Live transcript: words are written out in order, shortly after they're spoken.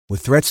With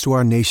threats to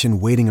our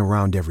nation waiting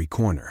around every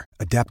corner,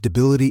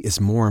 adaptability is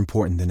more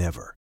important than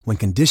ever. When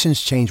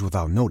conditions change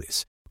without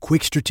notice,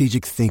 quick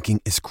strategic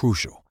thinking is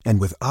crucial.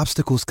 And with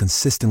obstacles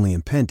consistently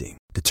impending,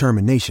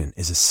 determination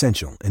is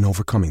essential in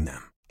overcoming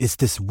them. It's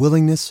this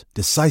willingness,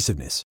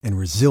 decisiveness, and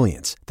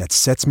resilience that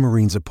sets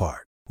Marines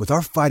apart. With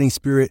our fighting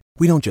spirit,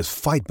 we don't just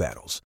fight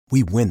battles,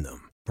 we win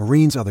them.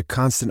 Marines are the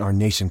constant our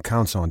nation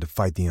counts on to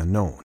fight the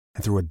unknown.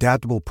 And through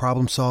adaptable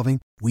problem solving,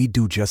 we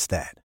do just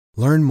that.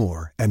 Learn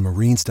more at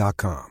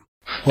marines.com.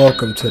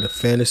 Welcome to the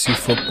Fantasy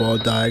Football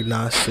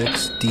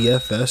Diagnostics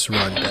DFS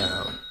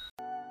Rundown.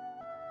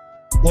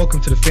 Welcome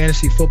to the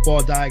Fantasy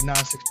Football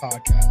Diagnostics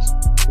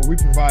Podcast, where we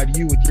provide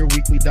you with your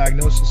weekly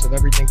diagnosis of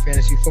everything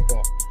fantasy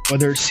football.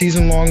 Whether it's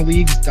season-long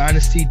leagues,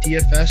 dynasty,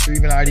 DFS, or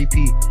even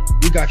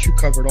IDP, we got you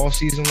covered all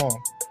season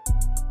long.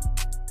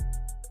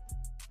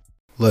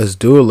 Let's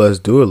do it.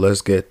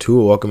 Let's get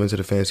to it. Welcome into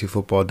the Fantasy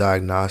Football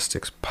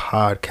Diagnostics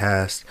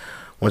Podcast.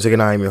 Once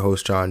again, I am your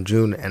host, John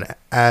June, and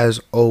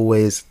as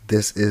always,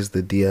 this is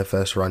the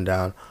DFS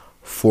Rundown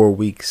for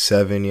Week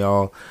 7,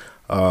 y'all.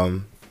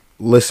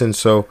 Listen,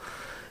 so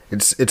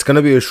it's going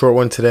to be a short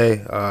one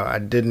today. I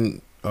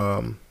didn't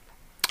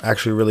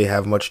actually really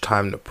have much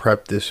time to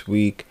prep this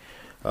week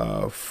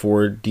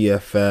for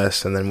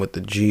DFS, and then with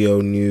the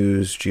Gio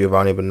news,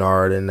 Giovanni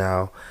Bernard, and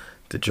now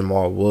the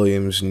Jamal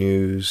Williams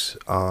news.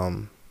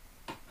 I'm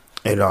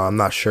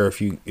not sure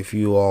if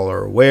you all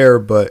are aware,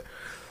 but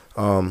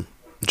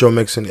Joe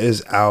Mixon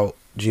is out.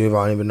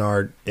 Giovanni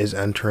Bernard is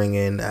entering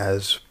in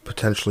as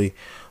potentially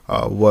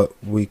what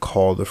we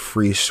call the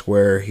free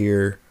square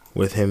here,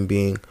 with him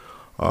being,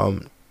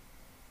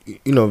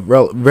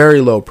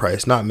 very low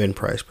price, not min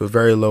price, but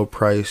very low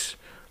price,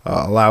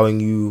 allowing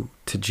you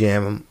to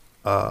jam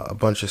a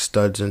bunch of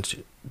studs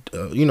into,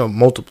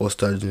 multiple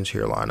studs into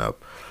your lineup.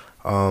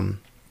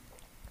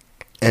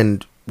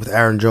 And with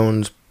Aaron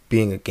Jones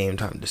being a game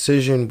time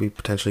decision, we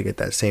potentially get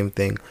that same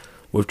thing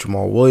with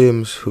Jamal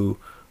Williams, who,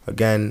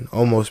 again,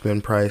 almost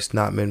min-priced,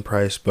 not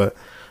min-priced, but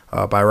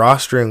by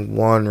rostering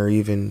one or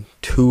even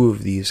two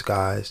of these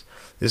guys,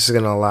 this is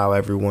going to allow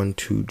everyone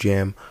to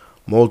jam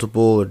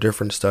multiple or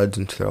different studs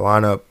into their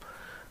lineup.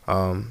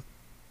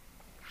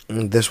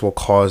 This will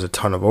cause a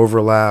ton of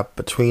overlap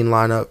between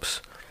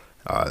lineups.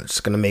 It's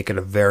going to make it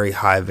a very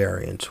high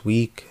variance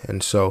week,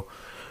 and so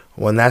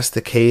when that's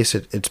the case,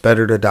 it's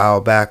better to dial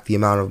back the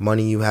amount of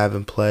money you have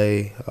in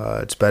play.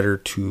 It's better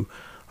to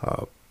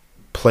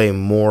play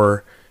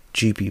more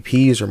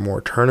GPPs or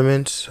more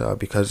tournaments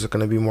because it's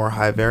going to be more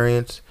high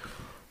variance,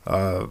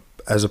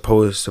 as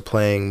opposed to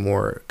playing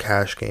more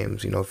cash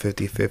games,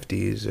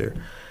 50-50s or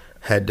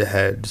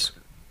head-to-heads.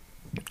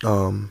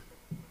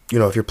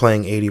 If you're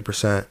playing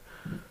 80%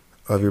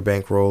 of your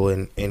bankroll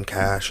in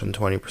cash and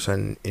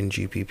 20% in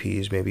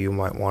GPPs, maybe you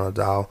might want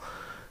to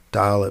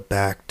dial it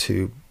back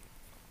to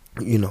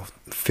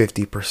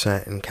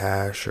 50% in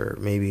cash, or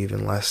maybe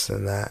even less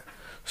than that.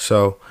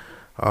 So,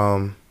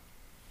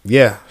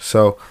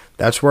 so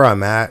that's where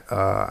I'm at.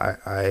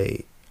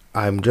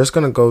 I'm just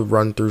gonna go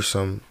run through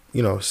some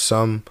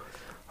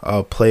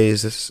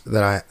plays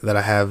that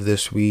I have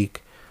this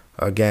week.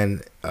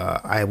 Again,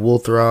 I will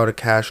throw out a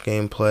cash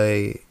game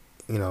play.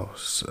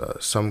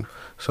 Some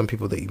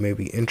people that you may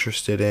be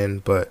interested in,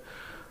 but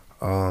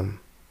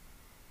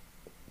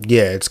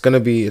it's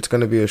gonna be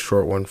a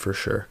short one for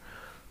sure.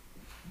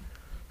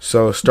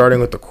 So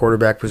starting with the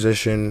quarterback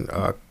position,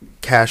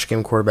 cash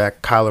game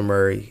quarterback Kyler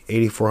Murray,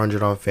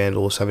 8,400 on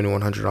FanDuel,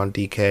 7,100 on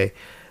DK.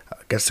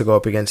 Gets to go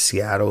up against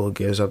Seattle, who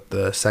gives up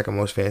the second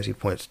most fantasy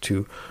points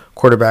to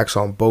quarterbacks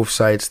on both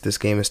sites. This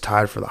game is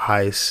tied for the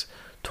highest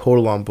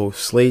total on both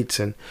slates.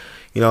 And,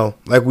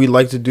 like we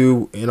like to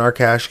do in our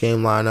cash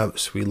game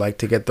lineups, we like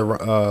to get the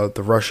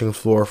rushing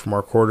floor from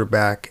our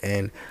quarterback.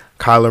 And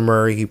Kyler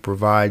Murray, he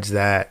provides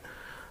that.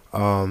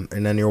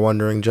 And then you're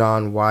wondering,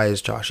 John, why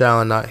is Josh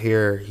Allen not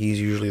here?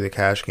 He's usually the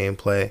cash game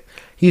play.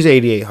 He's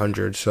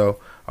 8,800, so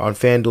on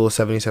FanDuel,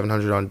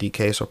 7,700 on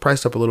DK, so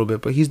priced up a little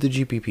bit, but he's the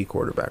GPP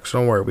quarterback, so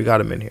don't worry, we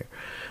got him in here.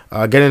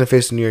 Getting to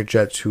face the New York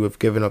Jets, who have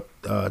given up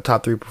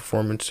top three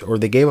performance, or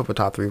they gave up a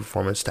top three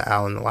performance to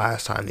Allen the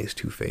last time these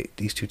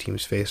two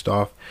teams faced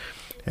off.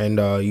 And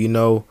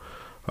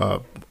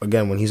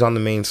again, when he's on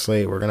the main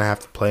slate, we're gonna have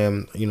to play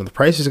him. The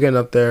price is getting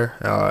up there,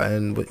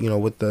 and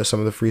with some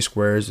of the free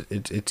squares,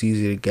 it's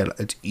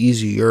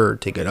easier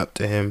to get up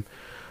to him.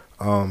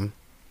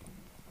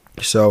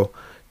 So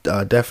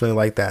definitely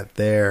like that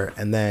there.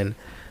 And then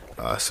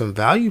some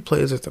value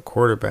plays at the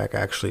quarterback.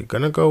 Actually,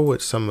 gonna go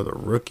with some of the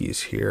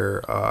rookies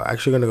here.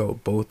 Actually, gonna go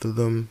with both of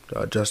them.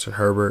 Justin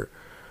Herbert.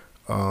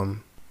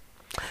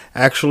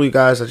 Actually,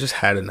 guys, I just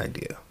had an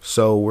idea.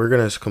 So we're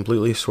gonna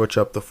completely switch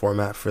up the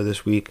format for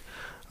this week.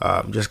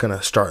 I'm just going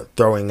to start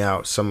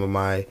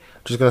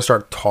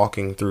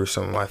talking through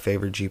some of my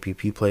favorite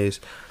GPP plays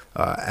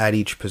at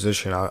each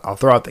position. I'll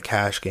throw out the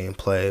cash game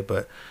play,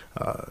 but,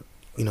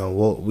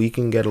 we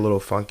can get a little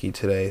funky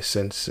today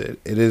since it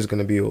is going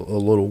to be a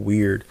little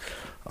weird.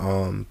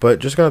 But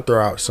just going to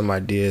throw out some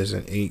ideas,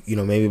 and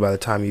maybe by the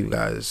time you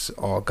guys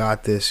all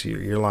got this,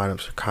 your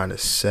lineups are kind of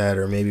set,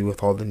 or maybe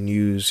with all the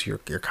news, you're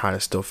kind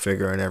of still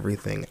figuring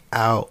everything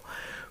out.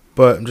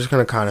 But I'm just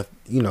going to kind of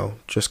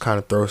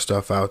throw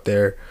stuff out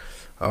there.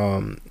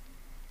 Some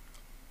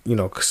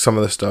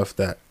of the stuff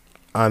that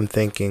I'm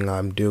thinking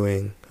I'm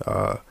doing.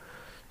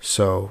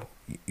 So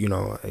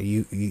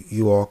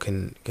you all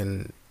can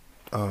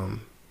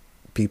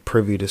be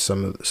privy to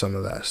some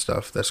of that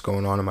stuff that's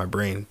going on in my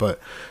brain. But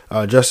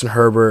Justin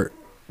Herbert,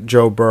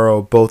 Joe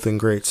Burrow, both in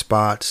great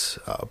spots,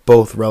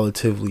 both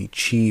relatively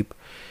cheap.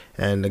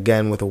 And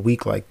again, with a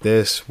week like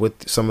this,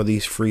 with some of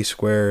these free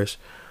squares,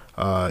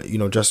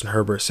 Justin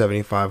Herbert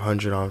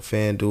 7,500 on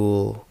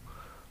FanDuel,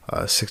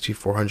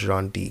 6,400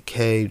 on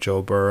DK.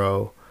 Joe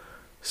Burrow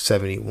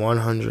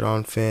 7,100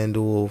 on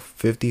FanDuel,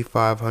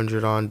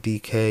 5,500 on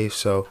DK.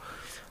 So,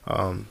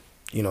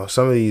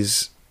 some of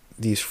these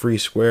free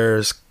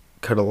squares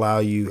could allow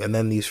you, and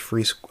then these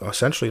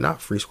essentially not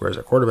free squares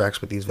at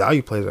quarterbacks, but these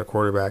value plays at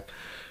quarterback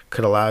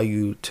could allow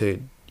you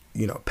to,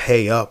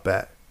 pay up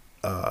at,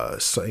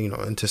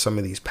 into some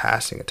of these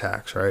passing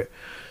attacks, right?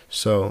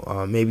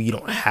 So maybe you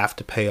don't have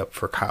to pay up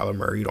for Kyler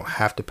Murray, you don't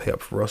have to pay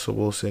up for Russell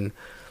Wilson.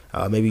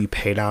 Maybe you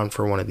pay down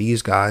for one of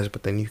these guys,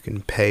 but then you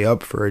can pay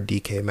up for a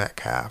DK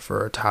Metcalf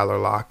or a Tyler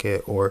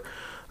Lockett or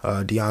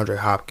DeAndre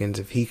Hopkins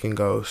if he can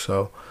go.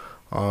 So,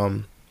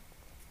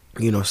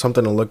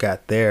 something to look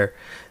at there.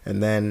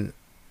 And then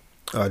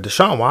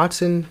Deshaun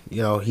Watson,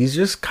 he's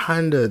just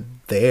kind of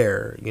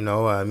there.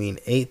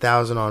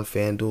 8,000 on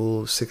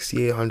FanDuel,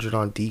 6,800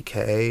 on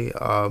DK.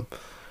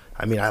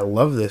 I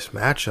love this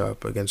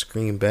matchup against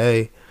Green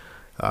Bay.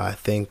 I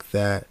think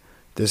that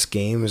this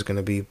game is going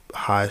to be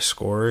high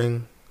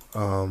scoring.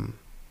 And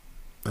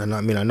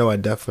I know I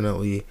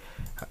definitely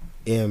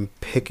am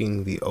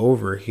picking the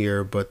over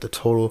here, but the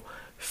total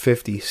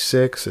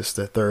 56 is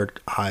the third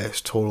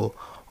highest total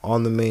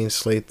on the main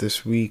slate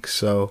this week.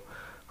 So,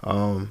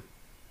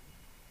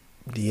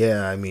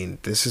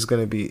 this is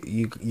going to be,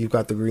 you've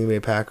got the Green Bay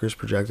Packers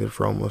projected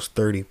for almost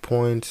 30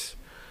 points.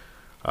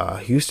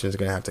 Houston's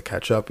going to have to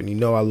catch up,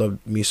 and I love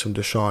me some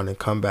Deshaun in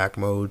comeback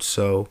mode.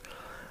 So,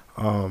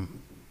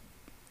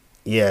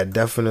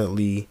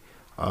 definitely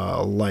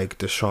like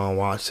Deshaun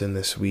Watson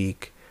this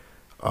week.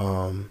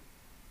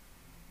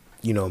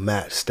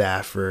 Matt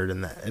Stafford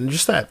and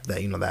just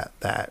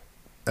that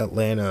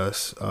Atlanta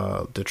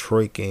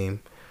Detroit game.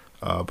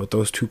 But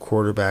those two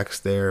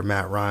quarterbacks there,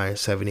 Matt Ryan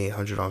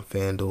 7,800 on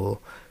FanDuel,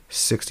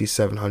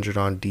 6,700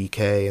 on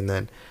DK, and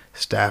then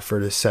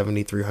Stafford is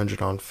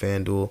 7,300 on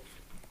FanDuel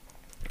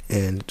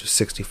and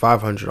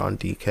 6,500 on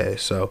DK.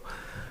 So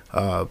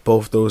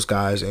both those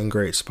guys in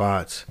great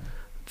spots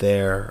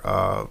there.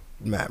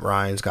 Matt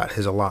Ryan's got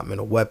his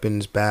allotment of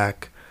weapons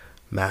back.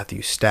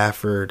 Matthew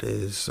Stafford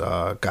is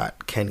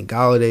got Kenny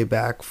Golladay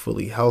back,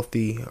 fully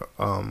healthy,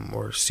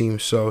 or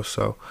seems so.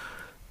 So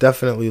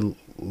definitely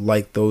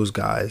like those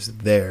guys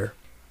there.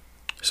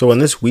 So when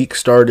this week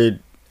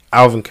started,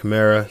 Alvin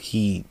Kamara,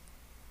 he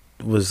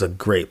was a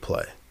great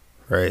play,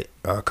 right?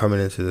 Coming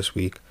into this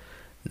week,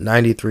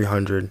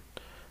 9,300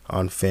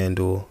 on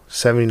FanDuel,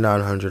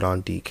 7,900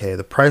 on DK.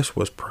 The price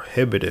was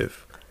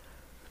prohibitive,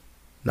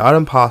 not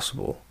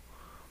impossible,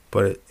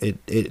 but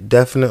it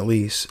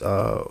definitely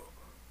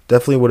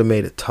would have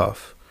made it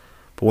tough.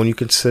 But when you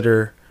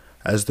consider,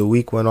 as the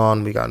week went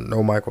on, we got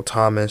no Michael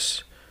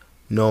Thomas,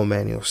 no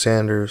Emmanuel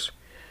Sanders.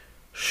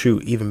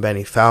 Even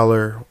Benny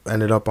Fowler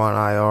ended up on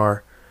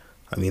IR.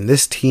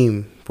 This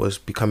team was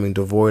becoming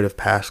devoid of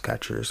pass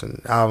catchers,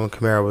 and Alvin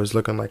Kamara was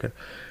looking like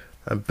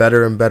a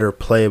better and better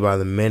play by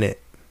the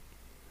minute.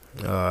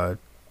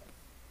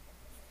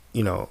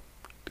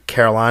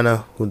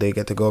 Carolina, who they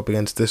get to go up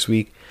against this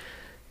week,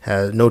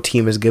 no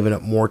team has given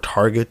up more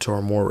targets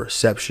or more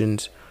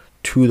receptions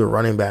to the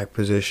running back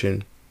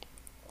position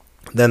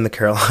than the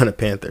Carolina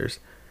Panthers.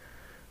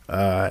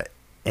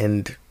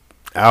 And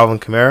Alvin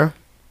Kamara,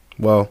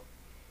 well,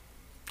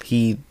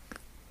 he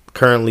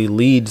currently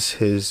leads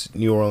this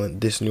New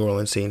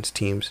Orleans Saints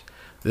team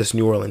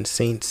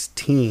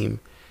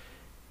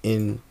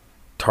in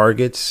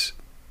targets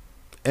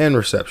and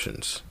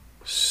receptions.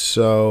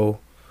 So,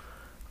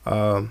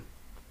 Alvin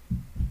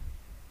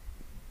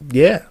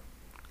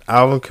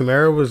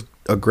Kamara was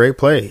a great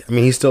play.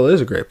 He still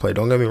is a great play.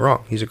 Don't get me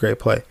wrong. He's a great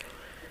play.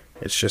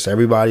 It's just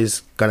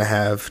everybody's going to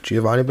have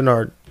Giovanni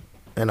Bernard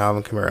and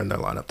Alvin Kamara in their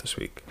lineup this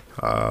week.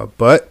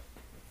 But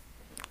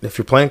if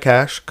you're playing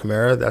cash,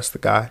 Kamara, that's the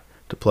guy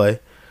to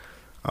play.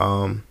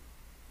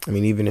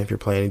 Even if you're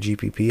playing a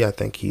GPP, I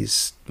think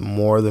he's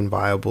more than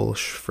viable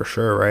for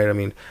sure,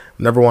 right?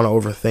 Never want to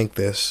overthink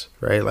this,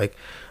 right? Like,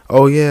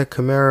 oh yeah,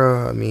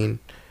 Kamara,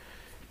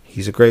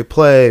 he's a great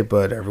play,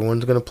 but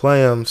everyone's going to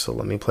play him, so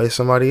let me play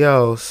somebody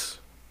else.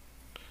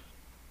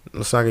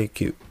 Let's not get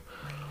cute.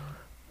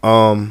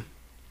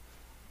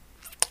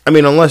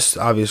 Unless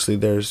obviously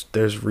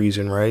there's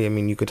reason, right?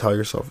 You could tell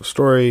yourself a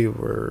story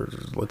where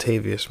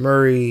Latavius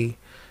Murray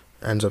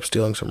ends up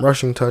stealing some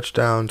rushing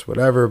touchdowns,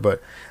 whatever.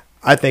 But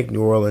I think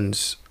New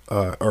Orleans,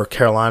 or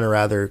Carolina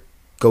rather,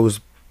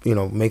 goes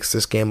makes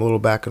this game a little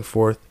back and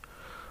forth.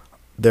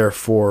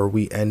 Therefore,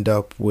 we end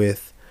up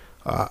with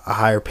a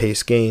higher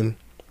pace game.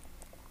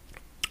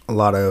 A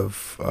lot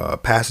of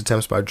pass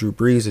attempts by Drew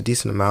Brees, a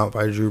decent amount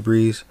by Drew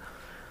Brees.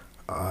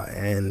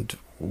 And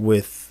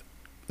with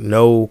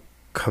no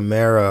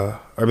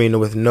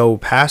with no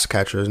pass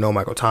catchers, no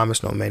Michael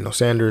Thomas, no Emmanuel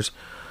Sanders,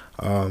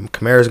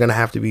 Kamara is going to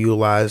have to be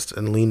utilized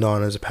and leaned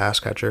on as a pass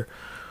catcher.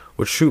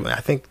 Which,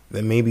 I think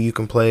that maybe you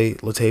can play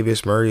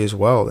Latavius Murray as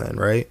well then,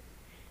 right?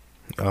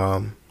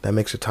 That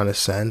makes a ton of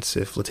sense.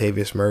 If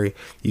Latavius Murray,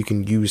 you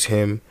can use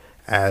him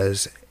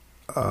as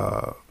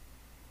you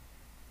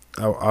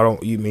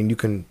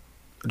can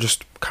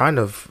just kind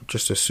of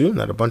just assume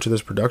that a bunch of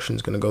this production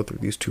is going to go through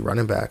these two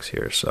running backs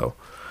here. So,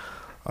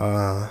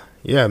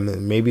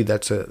 maybe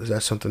that's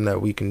something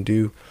that we can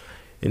do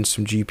in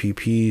some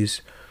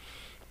GPPs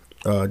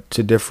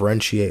to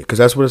differentiate, because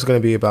that's what it's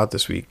going to be about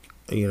this week.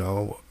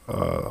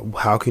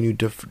 How can you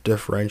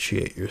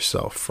differentiate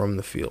yourself from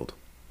the field?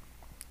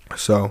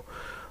 So,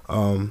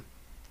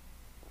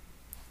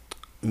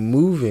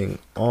 moving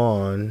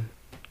on.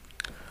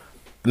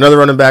 Another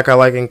running back I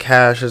like in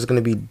cash is going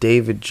to be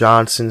David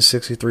Johnson,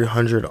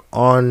 6,300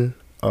 on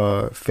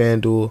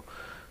FanDuel,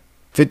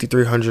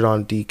 5,300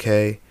 on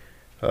DK.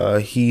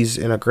 He's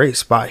in a great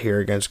spot here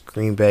against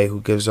Green Bay,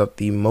 who gives up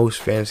the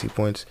most fantasy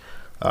points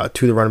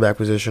to the running back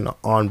position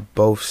on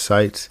both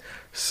sites.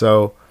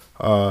 So,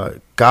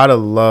 gotta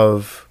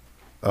love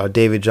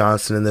David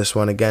Johnson in this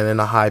one. Again, in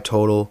a high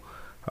total,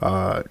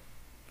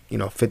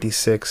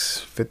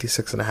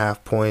 56 and a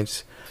half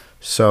points.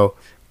 So,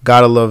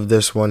 gotta love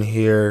this one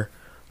here.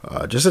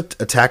 Just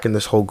attacking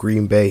this whole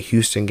Green Bay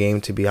Houston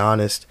game, to be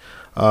honest.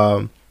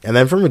 And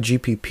then from a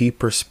GPP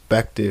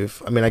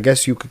perspective, I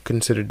guess you could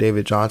consider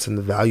David Johnson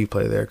the value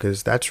play there,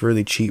 because that's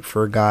really cheap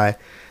for a guy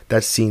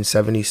that's seen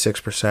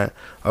 76%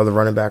 of the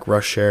running back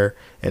rush share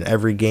in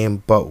every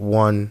game but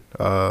one,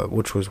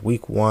 which was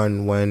week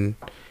 1 when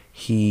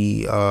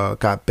he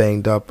got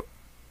banged up,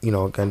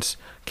 against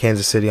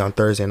Kansas City on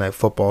Thursday Night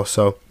Football.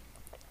 So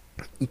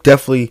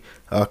definitely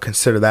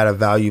consider that a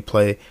value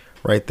play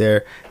right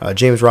there.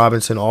 James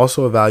Robinson,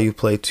 also a value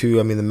play too.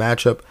 The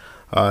matchup,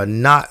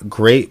 not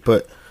great,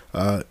 but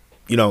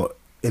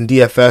in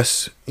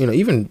DFS,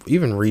 even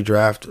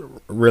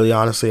redraft, really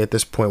honestly at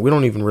this point, we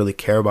don't even really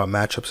care about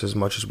matchups as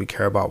much as we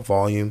care about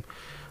volume.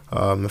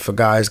 If a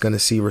guy is going to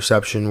see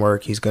reception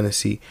work, he's going to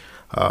see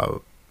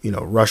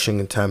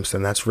rushing attempts,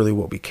 and that's really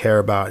what we care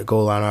about,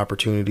 goal line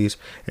opportunities.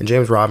 And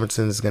James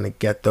Robinson is going to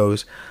get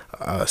those,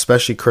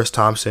 especially Chris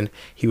Thompson.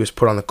 He was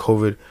put on the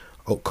COVID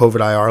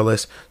IR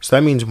list, so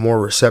that means more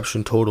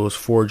reception totals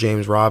for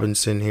James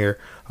Robinson here.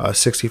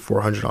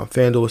 6,400 on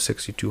FanDuel,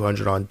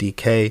 6,200 on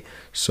DK.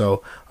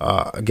 So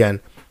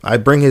again, I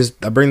bring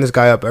this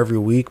guy up every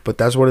week, but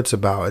that's what it's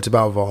about. It's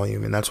about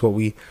volume, and that's what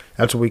we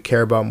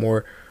care about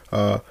more.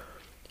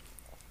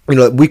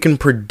 We can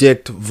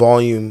predict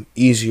volume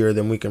easier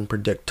than we can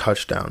predict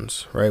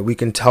touchdowns, right? We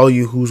can tell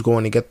you who's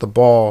going to get the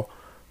ball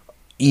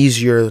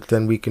easier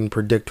than we can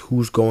predict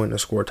who's going to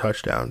score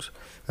touchdowns.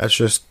 That's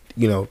just,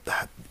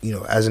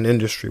 as an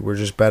industry, we're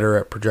just better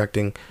at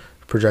projecting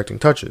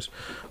touches.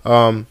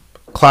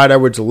 Clyde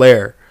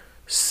Edwards-Helaire,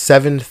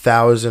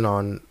 7,000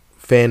 on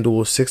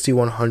FanDuel,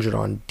 6,100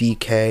 on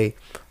DK.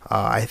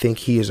 I think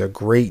he is a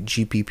great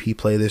GPP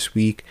play this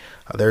week.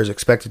 There's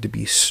expected to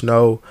be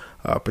snow,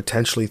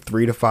 potentially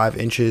 3 to 5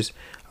 inches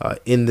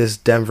in this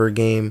Denver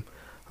game.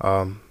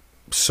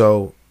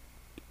 So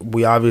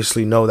we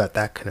obviously know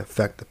that can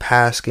affect the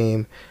pass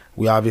game.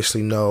 We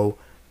obviously know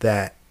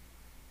that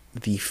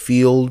the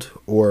field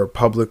or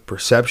public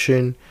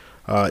perception,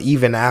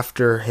 even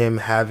after him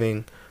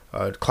having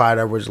Clyde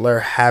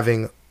Edwards-Helaire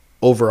having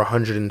over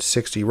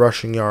 160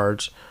 rushing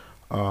yards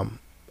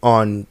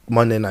on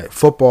Monday Night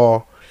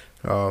Football,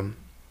 a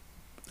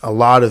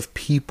lot of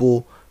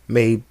people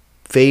may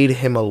fade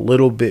him a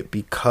little bit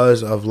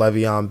because of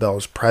Le'Veon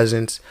Bell's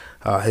presence,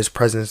 his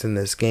presence in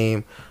this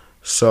game.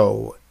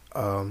 So,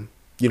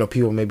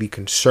 people may be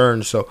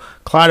concerned. So,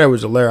 Clyde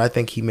Edwards-Helaire, I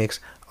think he makes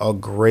a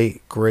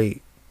great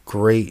GPP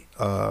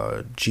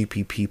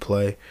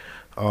play.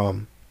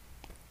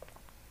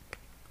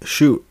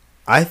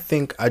 I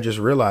think I just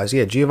realized,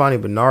 Giovanni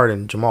Bernard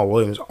and Jamal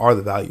Williams are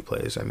the value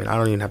plays. I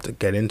don't even have to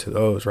get into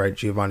those, right?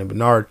 Giovanni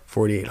Bernard,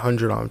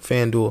 4,800 on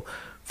FanDuel,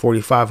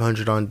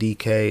 4,500 on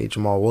DK.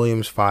 Jamal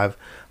Williams,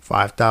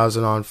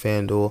 5,000 on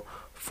FanDuel,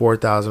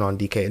 4,000 on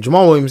DK. And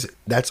Jamal Williams,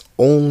 that's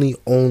only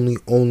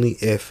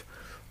if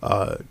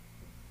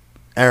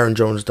Aaron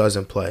Jones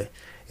doesn't play.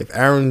 If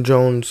Aaron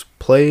Jones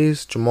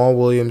plays, Jamal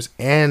Williams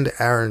and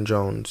Aaron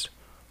Jones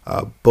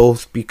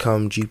both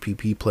become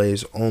GPP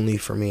plays only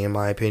for me, in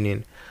my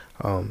opinion.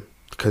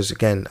 Because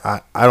again,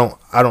 I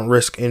don't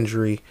risk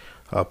injury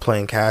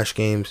playing cash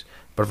games,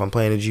 but if I'm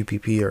playing a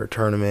GPP or a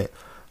tournament,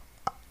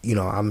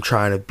 I'm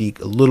trying to be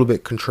a little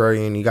bit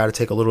contrarian. You got to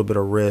take a little bit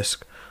of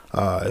risk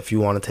if you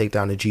want to take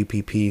down a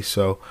GPP.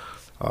 So,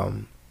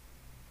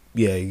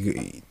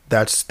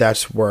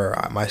 that's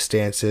where my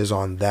stance is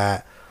on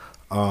that.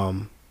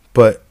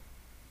 But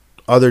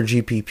other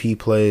GPP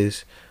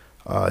plays,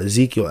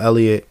 Ezekiel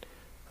Elliott,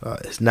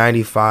 It's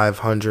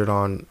 9,500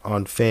 on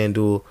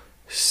FanDuel,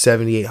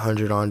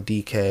 7,800 on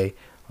DK.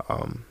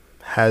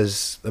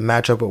 Has a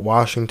matchup with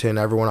Washington.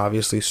 Everyone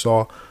obviously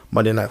saw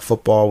Monday Night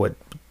Football with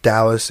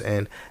Dallas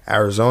and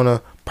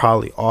Arizona,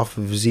 probably off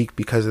of Zeke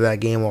because of that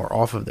game or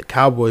off of the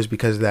Cowboys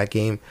because of that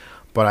game.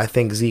 But I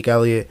think Zeke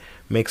Elliott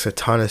makes a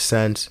ton of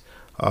sense,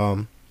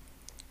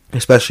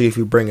 especially if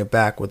you bring it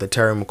back with a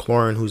Terry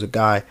McLaurin, who's a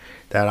guy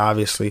that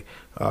obviously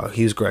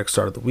he's Greg's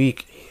start of the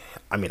week.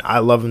 I mean, I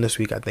love him this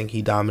week. I think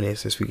he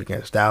dominates this week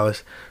against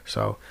Dallas.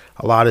 So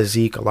a lot of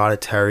Zeke, a lot of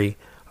Terry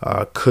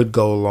could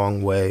go a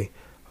long way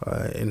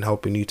in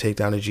helping you take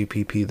down a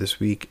GPP this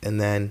week.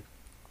 And then,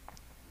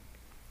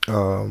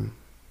 I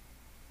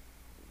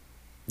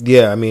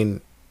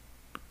mean,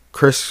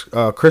 Chris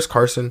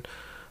Carson,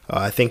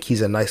 I think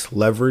he's a nice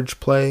leverage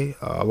play.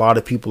 A lot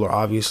of people are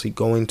obviously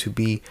going to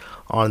be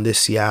on this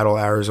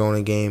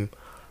Seattle-Arizona game.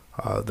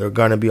 They're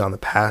going to be on the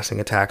passing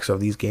attacks of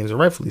these games, and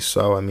rightfully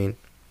so. I mean,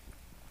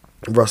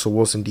 Russell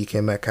Wilson,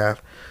 DK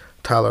Metcalf,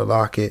 Tyler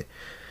Lockett,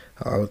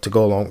 to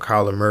go along with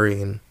Kyler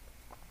Murray and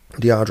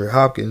DeAndre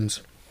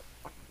Hopkins.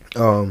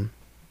 You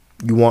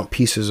want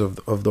pieces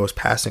of those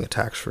passing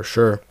attacks for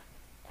sure.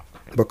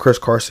 But Chris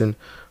Carson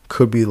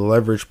could be the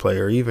leverage play,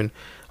 or even,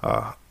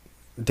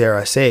 dare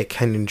I say it,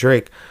 Kenyon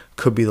Drake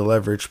could be the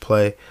leverage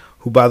play.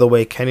 Who, by the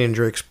way, Kenyon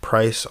Drake's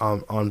price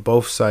on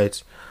both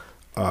sites,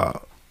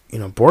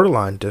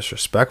 borderline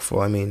disrespectful.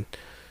 I mean,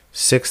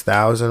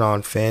 6,000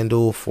 on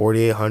FanDuel,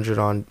 4,800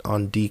 on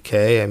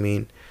DK. I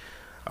mean,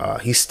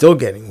 he's still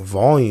getting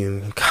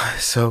volume,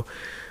 guys. So,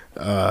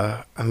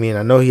 I mean,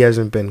 I know he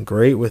hasn't been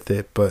great with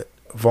it, but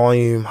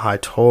volume, high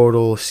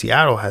total.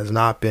 Seattle has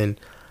not been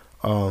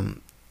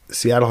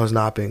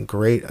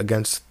great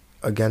against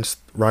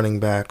running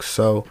backs.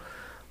 So,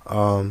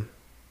 I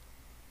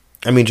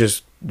mean,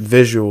 just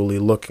visually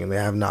looking, they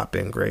have not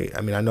been great.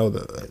 I mean, I know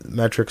the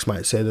metrics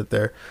might say that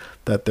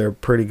they're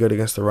pretty good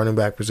against the running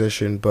back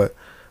position, but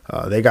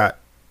they got,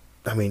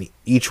 I mean,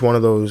 each one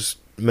of those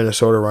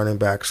Minnesota running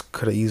backs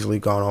could have easily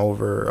gone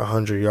over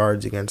 100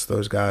 yards against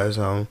those guys.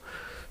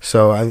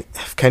 So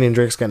if Kenyon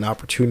Drake's getting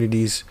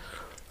opportunities,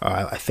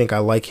 I think I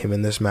like him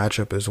in this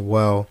matchup as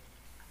well.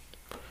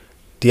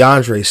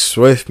 DeAndre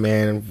Swift,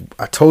 man,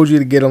 I told you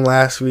to get him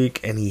last week,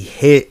 and he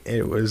hit.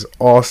 It was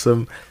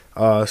awesome.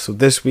 So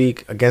this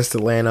week against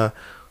Atlanta,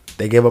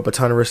 they gave up a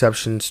ton of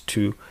receptions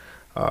to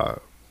the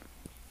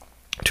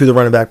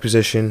running back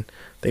position.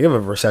 They give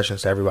up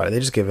receptions to everybody. They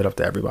just give it up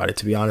to everybody,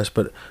 to be honest.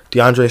 But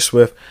DeAndre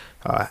Swift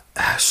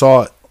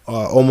saw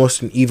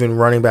almost an even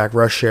running back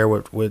rush share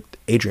with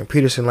Adrian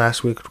Peterson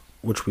last week,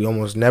 which we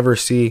almost never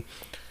see,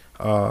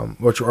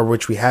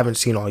 which we haven't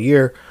seen all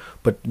year.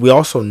 But we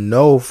also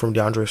know from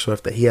DeAndre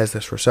Swift that he has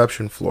this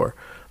reception floor,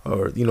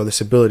 or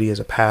this ability as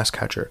a pass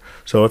catcher.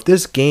 So if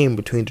this game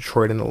between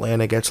Detroit and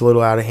Atlanta gets a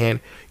little out of hand,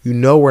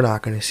 we're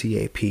not going to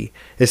see AP.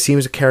 It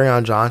seems that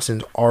Kerryon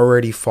Johnson's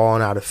already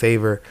fallen out of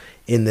favor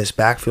in this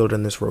backfield,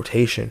 in this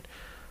rotation.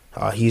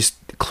 He's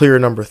clear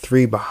number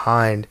 3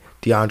 behind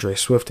DeAndre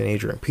Swift and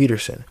Adrian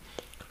Peterson.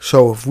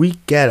 So if we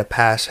get a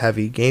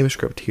pass-heavy game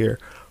script here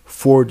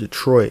for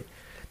Detroit,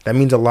 that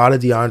means a lot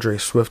of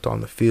DeAndre Swift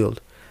on the field.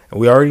 And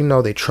we already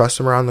know they trust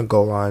him around the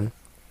goal line.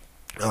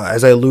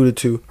 As I alluded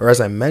to, or as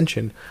I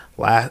mentioned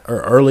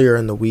earlier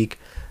in the week,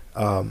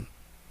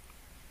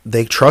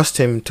 they trust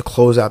him to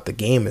close out the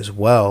game as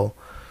well.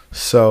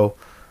 So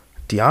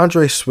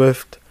DeAndre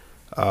Swift,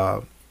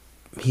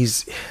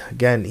 he's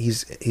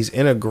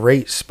in a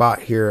great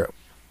spot here.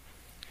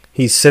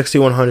 He's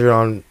 6,100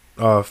 on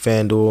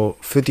FanDuel,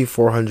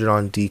 5,400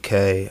 on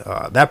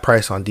DK. That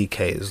price on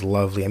DK is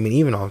lovely. I mean,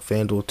 even on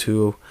FanDuel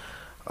too.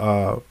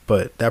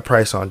 But that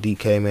price on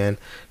DK, man,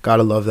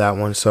 gotta love that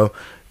one. So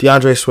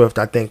DeAndre Swift,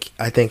 I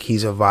think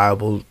he's a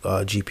viable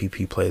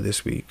GPP play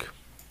this week.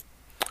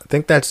 I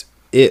think that's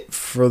it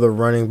for the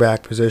running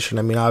back position.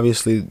 I mean,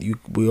 obviously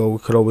we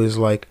could always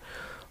like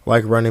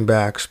running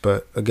backs,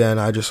 but again,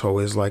 I just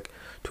always like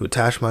to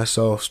attach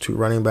myself to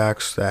running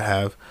backs that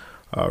have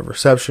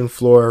reception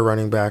floor,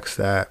 running backs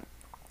that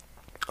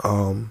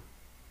are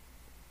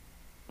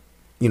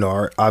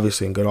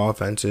obviously in good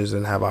offenses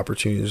and have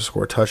opportunities to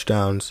score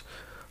touchdowns.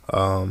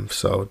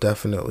 So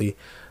definitely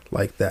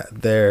like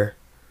that there.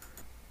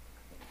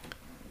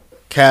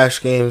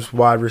 Cash games,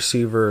 wide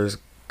receivers,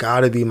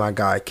 gotta be my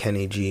guy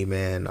Kenny G,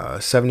 man.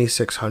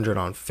 7,600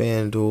 on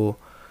FanDuel,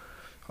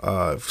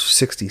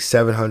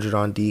 6,700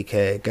 on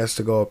DK. Gets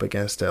to go up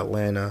against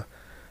Atlanta.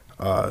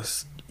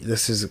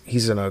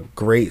 He's in a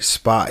great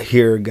spot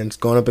here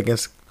going up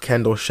against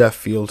Kendall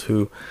Sheffield,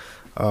 who,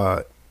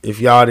 if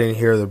y'all didn't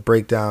hear the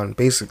breakdown,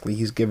 basically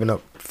he's giving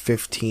up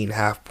 15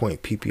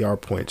 half-point PPR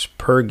points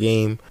per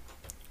game.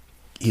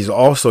 He's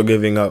also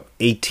giving up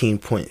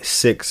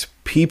 18.6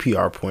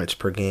 PPR points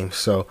per game.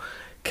 So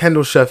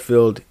Kendall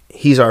Sheffield,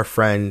 he's our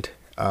friend.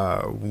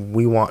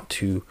 We want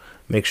to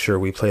make sure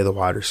we play the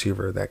wide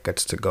receiver that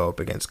gets to go up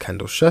against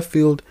Kendall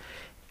Sheffield.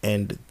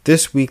 And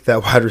this week,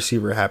 that wide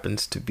receiver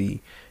happens to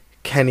be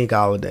Kenny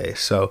Golladay.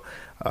 So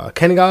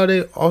Kenny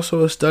Golladay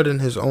also a stud in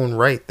his own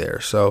right there.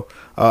 So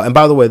and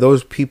by the way,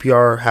 those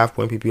PPR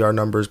half-point PPR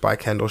numbers by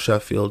Kendall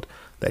Sheffield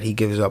that he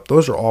gives up,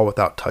 those are all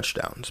without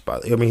touchdowns.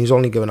 I mean, he's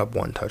only given up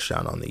 1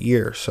 touchdown on the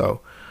year.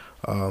 So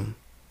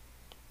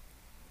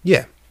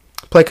yeah,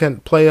 play Kenny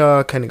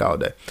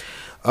Golladay.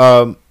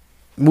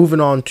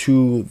 Moving on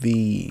to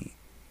the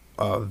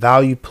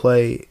value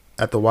play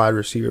at the wide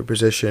receiver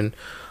position.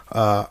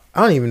 I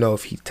don't even know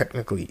if he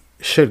technically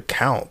should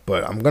count,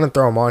 but I'm going to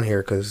throw him on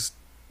here because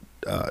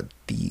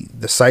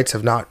the sites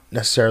have not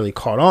necessarily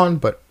caught on.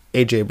 But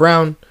A.J.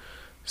 Brown,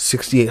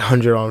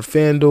 6,800 on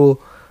FanDuel,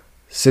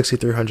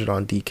 6,300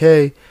 on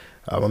DK.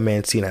 My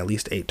man's seen at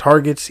least 8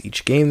 targets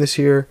each game this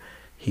year.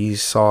 He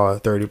saw a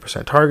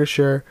 30% target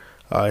share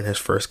in his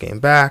first game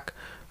back.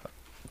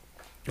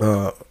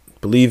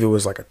 Believe it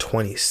was like a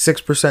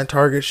 26%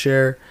 target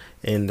share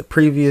in the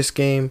previous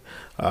game.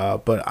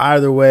 But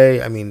either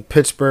way, I mean,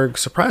 Pittsburgh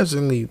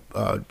surprisingly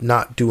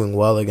not doing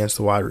well against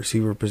the wide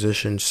receiver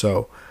position.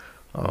 So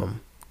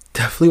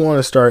definitely want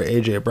to start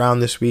A.J. Brown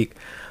this week.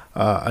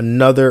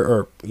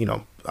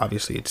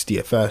 Obviously it's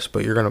DFS,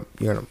 but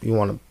you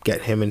want to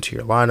get him into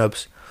your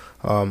lineups.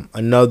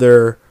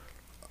 Another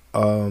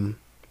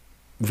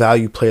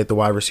value play at the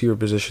wide receiver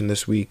position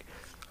this week.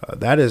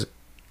 That is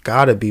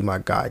gotta be my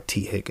guy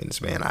T.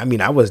 Higgins, man. I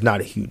mean, I was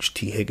not a huge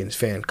T. Higgins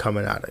fan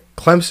coming out of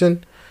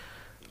Clemson.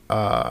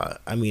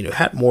 I mean, it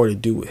had more to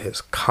do with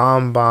his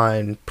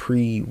combine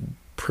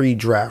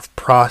pre-draft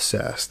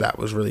process. That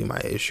was really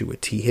my issue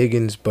with T.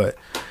 Higgins. But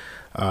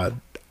I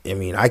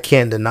mean, I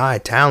can't deny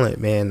talent,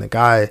 man. The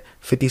guy,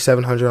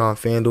 5,700 on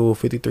FanDuel,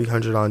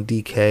 5,300 on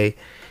DK.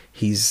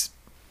 He's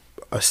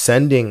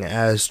ascending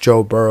as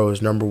Joe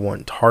Burrow's number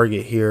 1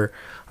 target here.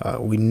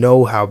 We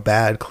know how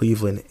bad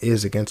Cleveland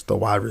is against the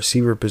wide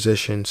receiver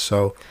position.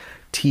 So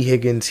T.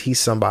 Higgins, he's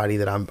somebody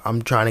that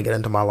I'm trying to get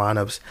into my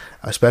lineups,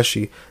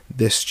 especially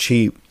this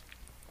cheap.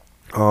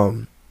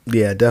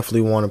 Yeah,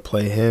 definitely want to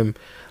play him.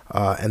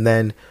 And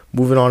then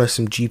moving on to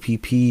some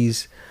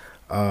GPPs.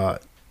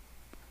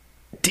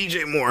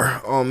 DJ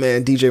Moore. Oh,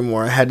 man, DJ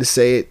Moore. I had to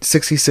say it.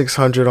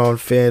 6,600 on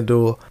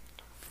FanDuel,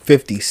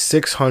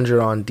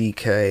 5,600 on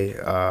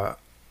DK.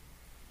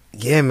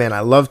 Yeah, man, I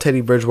love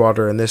Teddy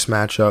Bridgewater in this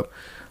matchup.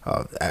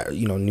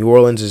 New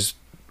Orleans'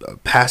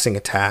 passing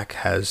attack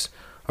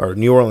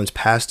New Orleans'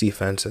 pass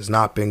defense has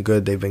not been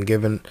good. They've been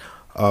giving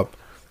up,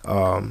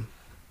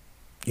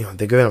 they've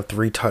given up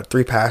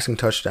three passing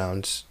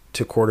touchdowns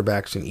to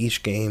quarterbacks in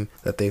each game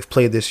that they've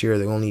played this year.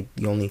 They're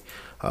the only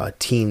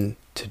team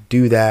to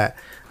do that.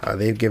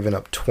 They've given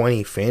up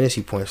 20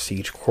 fantasy points to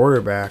each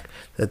quarterback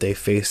that they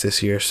faced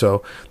this year.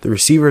 So the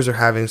receivers are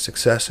having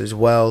success as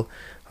well.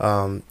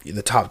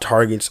 The top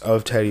targets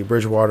of Teddy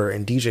Bridgewater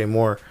and DJ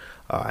Moore.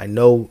 I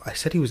know I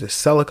said he was a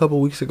sell a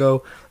couple weeks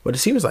ago, but it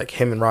seems like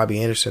him and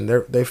Robbie Anderson,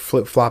 they're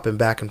flip-flopping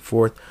back and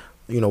forth,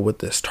 with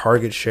this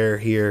target share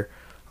here.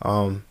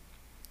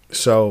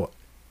 So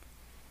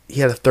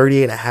he had a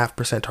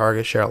 38.5%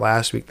 target share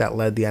last week. That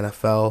led the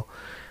NFL.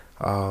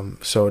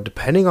 So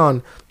depending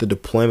on the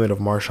deployment of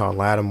Marshawn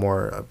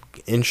Lattimore,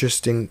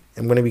 interesting.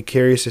 I'm going to be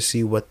curious to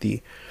see what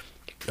the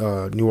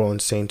New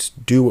Orleans Saints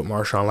do with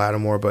Marshawn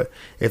Lattimore. But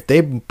if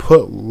they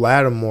put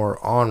Lattimore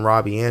on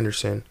Robbie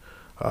Anderson,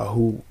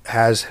 who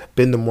has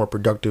been the more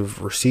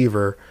productive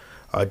receiver,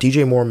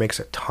 DJ Moore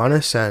makes a ton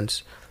of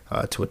sense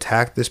to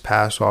attack this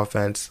pass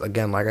offense.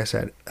 Again, like I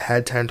said,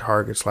 had 10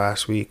 targets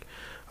last week.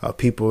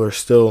 People are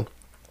still,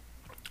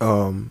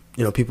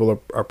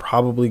 people are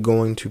probably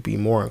going to be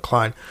more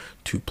inclined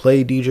to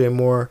play DJ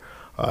Moore.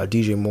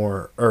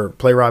 Or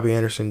play Robbie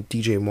Anderson.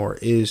 DJ Moore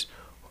is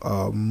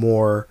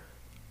more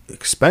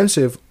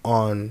expensive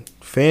on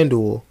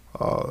FanDuel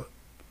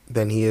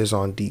than he is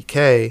on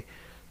DK.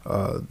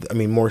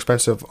 More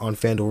expensive on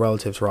FanDuel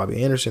relative to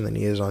Robbie Anderson than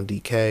he is on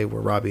DK,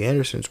 where Robbie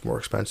Anderson's more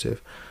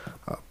expensive.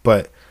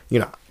 But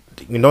you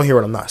don't hear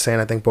what I'm not saying.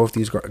 I think both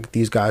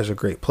these guys are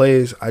great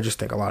plays. I just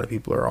think a lot of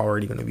people are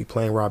already going to be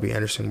playing Robbie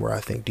Anderson, where I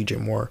think DJ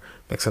Moore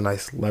makes a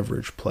nice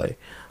leverage play.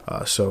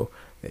 So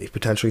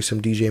potentially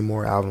some DJ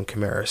Moore, Alvin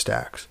Kamara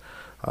stacks,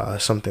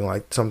 something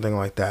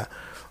like that.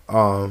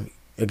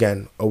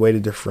 Again, a way to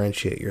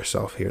differentiate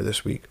yourself here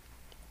this week.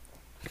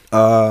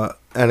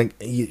 And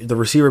the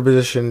receiver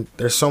position,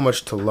 there's so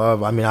much to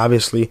love. I mean,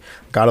 obviously,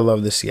 gotta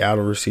love the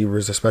Seattle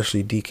receivers,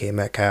 especially DK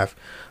Metcalf.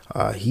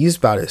 He's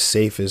about as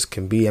safe as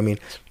can be. I mean,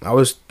 I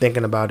was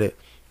thinking about it,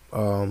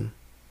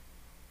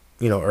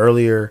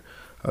 earlier,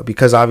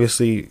 because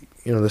obviously,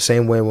 the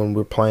same way when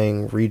we're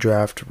playing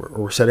redraft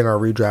or we're setting our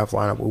redraft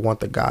lineup, we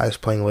want the guys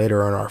playing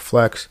later on our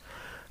flex.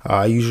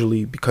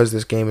 Usually, because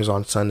this game is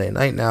on Sunday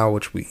night now,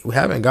 which we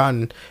haven't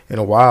gotten in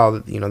a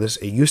while.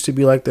 It used to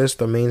be like this.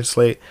 The main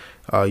slate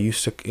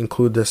used to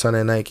include the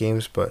Sunday night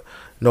games, but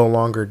no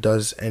longer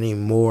does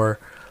anymore.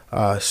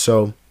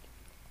 So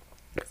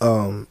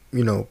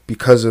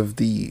because of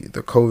the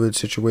COVID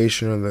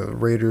situation and the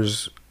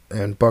Raiders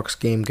and Bucks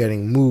game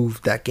getting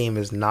moved, that game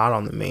is not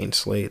on the main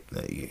slate.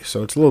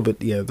 So it's a little bit,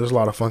 there's a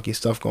lot of funky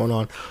stuff going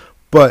on.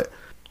 But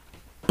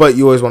But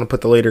you always want to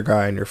put the later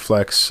guy in your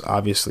flex,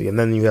 obviously. And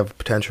then you have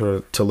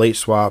potential to late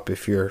swap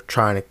if you're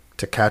trying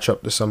to catch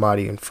up to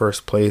somebody in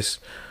first place.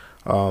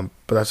 But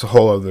that's a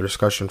whole other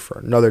discussion for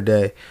another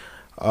day.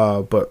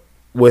 But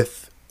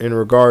in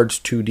regards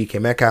to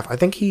DK Metcalf, I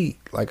think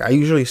I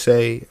usually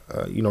say,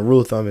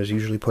 rule of thumb is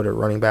usually put a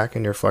running back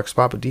in your flex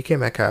spot. But DK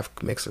Metcalf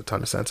makes a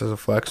ton of sense as a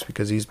flex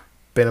because he's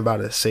been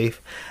about as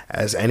safe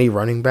as any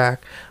running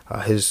back.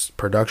 His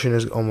production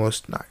is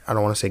almost, I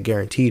don't want to say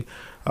guaranteed,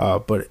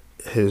 but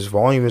his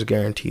volume is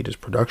guaranteed. His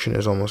production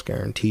is almost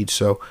guaranteed.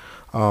 So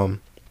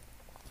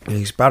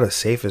he's about as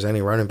safe as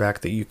any running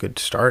back that you could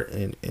start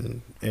in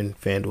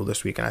FanDuel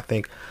this week. And I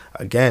think,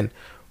 again,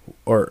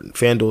 or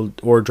FanDuel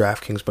or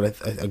DraftKings, but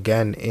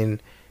again,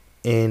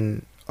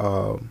 in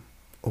a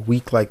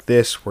week like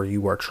this where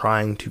you are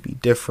trying to be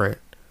different,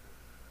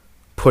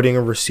 putting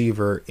a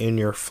receiver in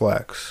your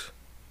flex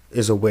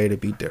is a way to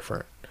be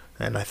different.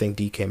 And I think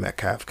DK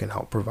Metcalf can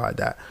help provide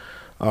that.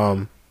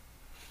 One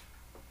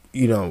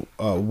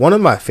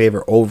of my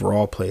favorite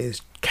overall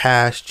plays,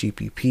 cash,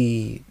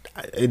 GPP,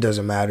 it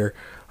doesn't matter.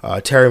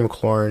 Terry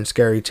McLaurin,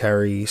 Scary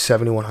Terry,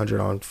 7,100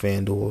 on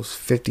FanDuel,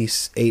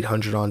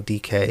 5,800 on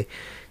DK.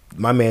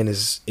 My man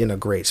is in a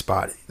great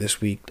spot this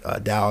week.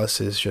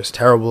 Dallas is just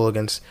terrible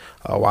against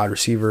wide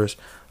receivers.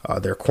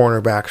 Their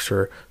cornerbacks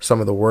are some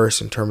of the worst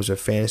in terms of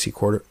fantasy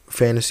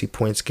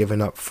points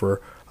given up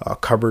for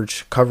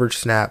coverage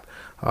snap.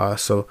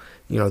 So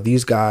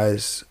these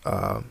guys,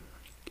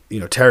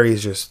 Terry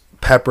is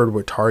just peppered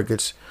with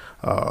targets,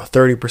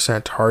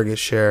 30% target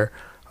share.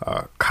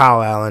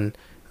 Kyle Allen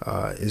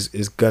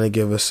is gonna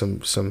give us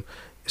some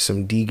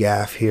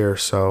DGAF here.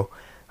 So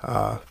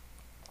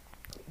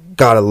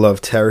gotta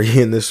love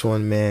Terry in this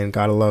one, man.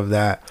 Gotta love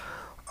that.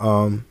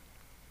 And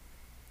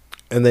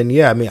then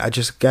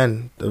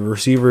the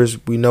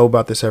receivers, we know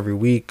about this every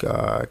week.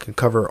 I can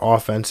cover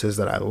offenses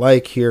that I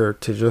like here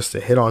to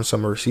hit on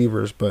some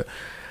receivers, but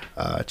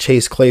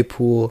Chase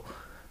Claypool,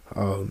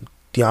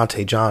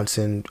 Deontay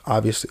Johnson,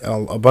 obviously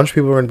a bunch of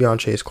people are going to be on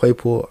Chase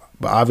Claypool,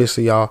 but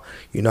obviously y'all,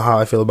 you know how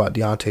I feel about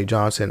Deontay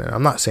Johnson, and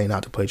I'm not saying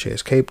not to play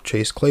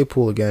Chase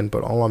Claypool again,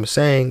 but all I'm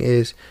saying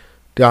is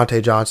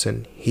Deontay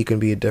Johnson, he can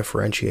be a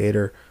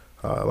differentiator.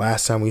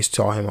 Last time we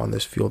saw him on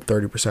this field,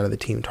 30% of the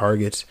team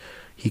targets.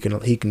 He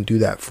can do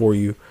that for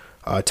you.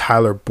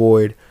 Tyler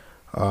Boyd,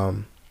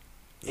 6,000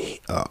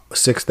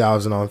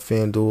 on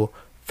FanDuel,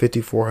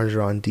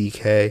 5,400 on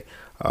DK.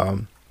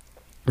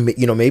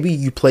 Maybe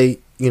you play.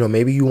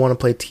 Maybe you want to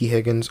play T.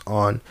 Higgins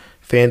on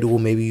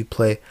FanDuel. Maybe you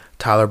play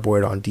Tyler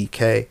Boyd on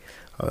DK.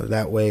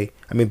 That way,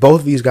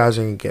 both of these guys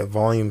are going to get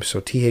volume, so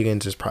T.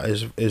 Higgins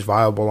is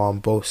viable on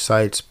both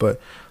sites.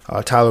 But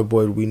Tyler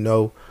Boyd, we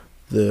know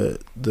the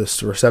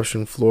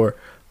reception floor.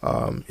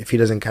 If he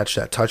doesn't catch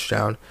that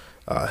touchdown,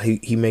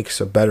 he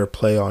makes a better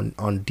play on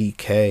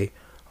DK.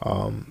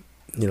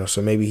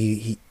 So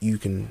maybe you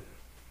can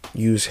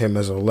use him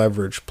as a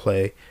leverage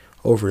play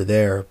over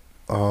there.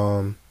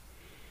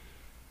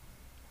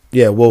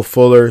 Will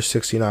Fuller,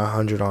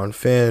 6,900 on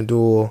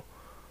FanDuel,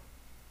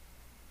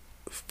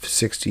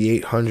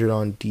 6,800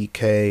 on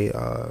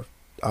DK.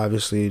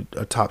 Obviously,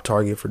 a top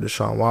target for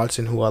Deshaun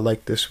Watson, who I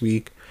like this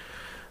week.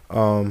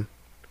 I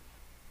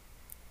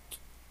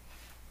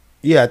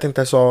think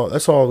that's all.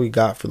 That's all we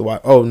got for the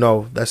wide. Oh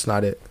no, that's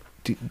not it.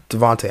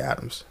 Davante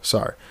Adams.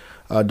 Sorry,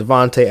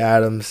 Davante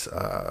Adams.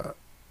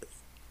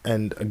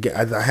 And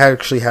again, I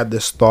actually had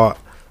this thought.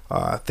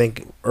 I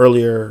think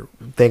earlier,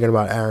 thinking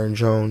about Aaron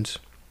Jones.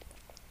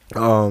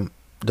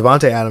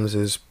 Davante Adams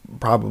is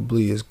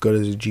probably as good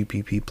as a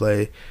GPP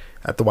play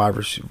at the wide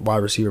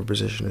receiver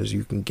position as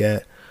you can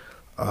get.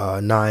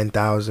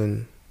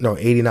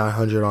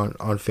 8,900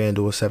 on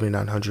FanDuel,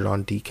 7,900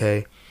 on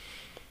DK.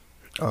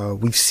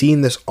 We've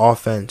seen this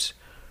offense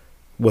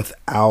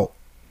without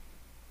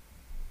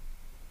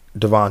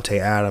Davante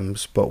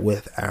Adams, but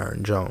with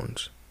Aaron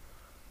Jones.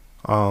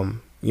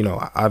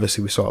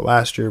 Obviously we saw it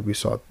last year. We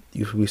saw it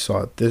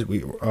this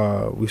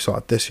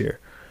year.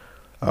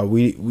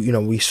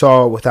 We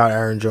saw it without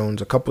Aaron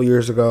Jones a couple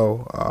years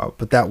ago,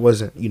 but that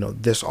wasn't,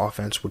 this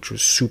offense, which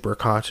was super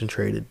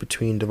concentrated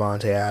between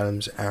Davante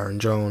Adams, Aaron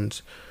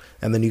Jones,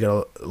 and then you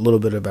got a little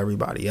bit of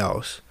everybody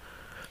else.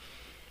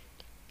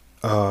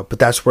 But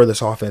that's where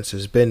this offense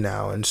has been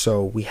now, and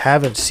so we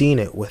haven't seen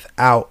it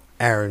without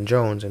Aaron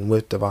Jones and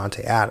with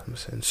Davante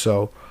Adams. And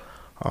so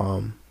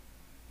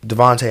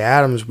Davante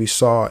Adams, we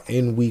saw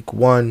in week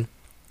 1,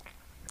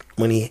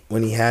 when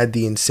he had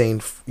the insane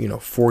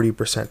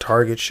 40%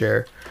 target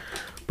share,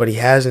 but he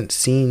hasn't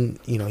seen,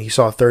 he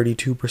saw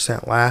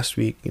 32% last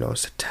week,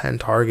 it's 10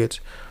 targets.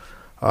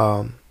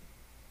 So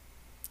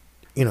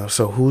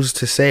who's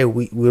to say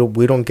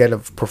we don't get a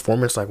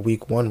performance like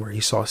week 1 where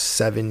he saw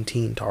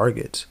 17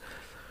 targets,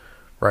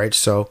 right?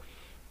 So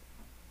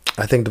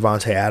I think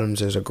Davante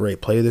Adams is a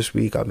great play this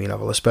week.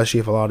 Especially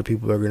if a lot of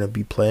people are going to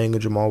be playing a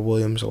Jamal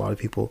Williams, a lot of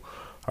people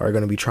are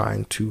going to be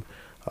trying to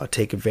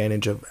take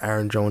advantage of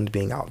Aaron Jones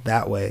being out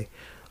that way.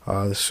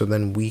 So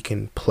then we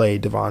can play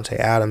Davante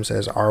Adams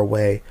as our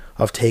way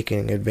of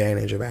taking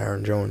advantage of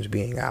Aaron Jones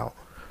being out.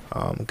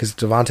 because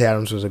Devontae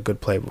Adams was a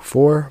good play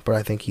before, but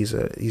I think he's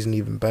an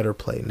even better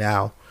play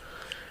now.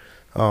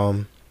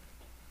 Can't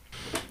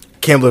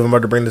believe I'm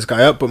about to bring this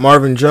guy up, but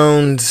Marvin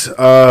Jones,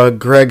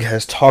 Greg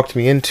has talked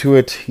me into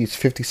it. He's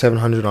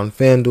 5,700 on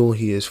FanDuel.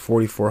 He is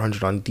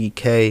 4,400 on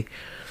DK.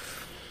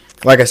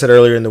 Like I said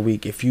earlier in the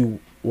week, if you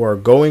were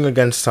going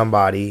against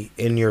somebody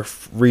in your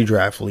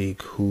redraft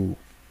league who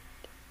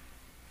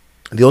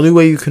the only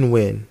way you can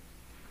win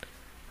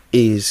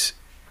is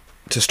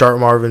to start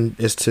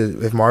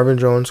if Marvin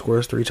Jones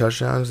scores 3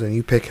 touchdowns, then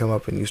you pick him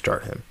up and you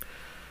start him.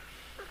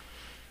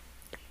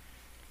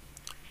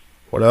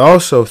 What I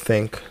also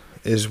think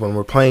is when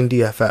we're playing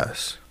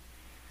DFS,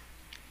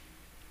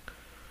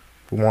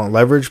 we want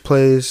leverage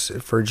plays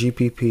for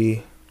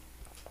GPP.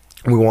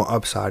 We want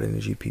upside in the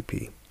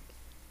GPP.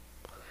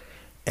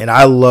 And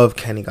I love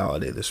Kenny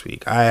Golladay this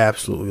week. I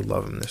absolutely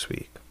love him this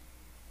week.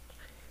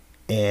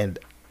 And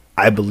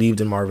I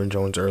believed in Marvin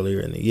Jones earlier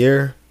in the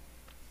year.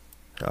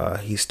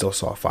 He still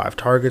saw 5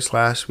 targets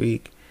last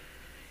week.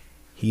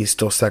 He's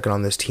still second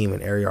on this team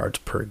in air yards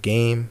per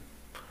game.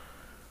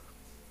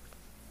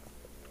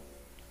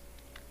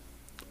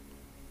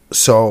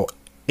 So,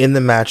 in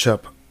the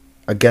matchup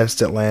against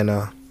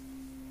Atlanta,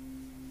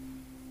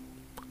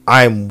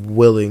 I'm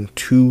willing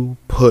to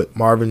put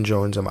Marvin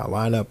Jones in my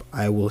lineup.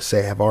 I will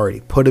say I've already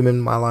put him in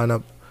my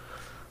lineup.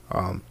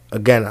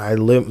 Again, I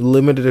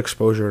limited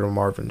exposure to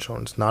Marvin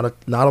Jones, not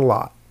a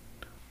lot.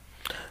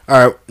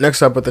 All right,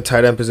 next up at the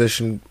tight end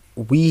position,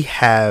 we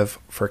have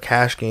for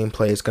cash game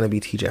play, it's going to be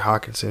TJ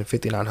Hawkinson,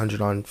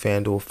 5,900 on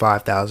FanDuel,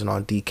 5,000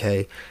 on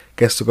DK.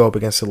 Gets to go up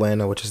against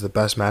Atlanta, which is the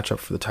best matchup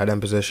for the tight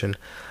end position.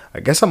 I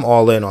guess I'm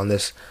all in on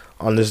this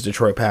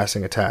Detroit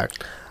passing attack.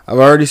 I've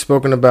already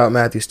spoken about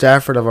Matthew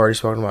Stafford. I've already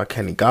spoken about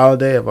Kenny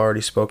Golladay. I've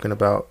already spoken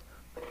about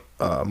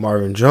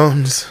Marvin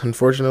Jones,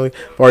 unfortunately.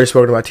 I've already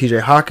spoken about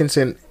TJ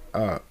Hawkinson.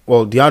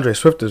 DeAndre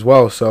Swift as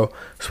well. So,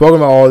 spoken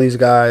about all these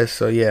guys.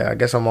 So, yeah, I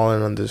guess I'm all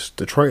in on this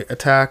Detroit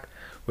attack,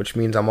 which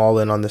means I'm all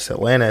in on this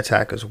Atlanta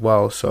attack as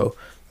well. So,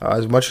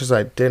 as much as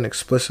I didn't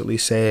explicitly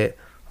say it,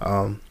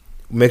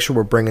 make sure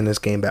we're bringing this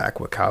game back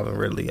with Calvin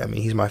Ridley. I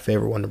mean, he's my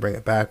favorite one to bring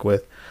it back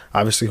with.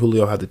 Obviously,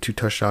 Julio had the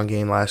 2-touchdown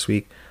game last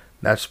week.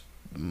 That's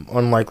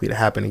unlikely to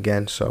happen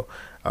again. So,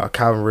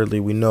 Calvin Ridley,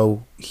 we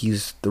know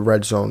he's the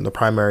red zone, the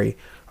primary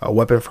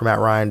weapon for Matt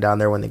Ryan down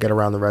there when they get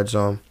around the red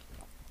zone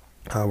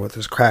with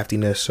his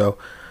craftiness. So,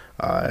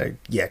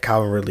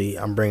 Calvin Ridley,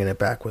 I'm bringing it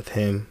back with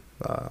him.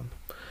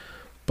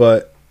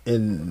 But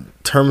in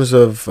terms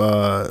of,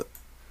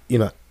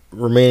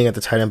 remaining at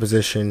the tight end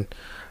position,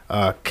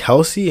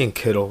 Kelce and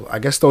Kittle, I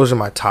guess those are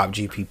my top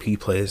GPP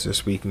plays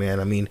this week, man.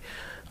 I mean,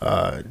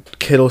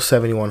 Kittle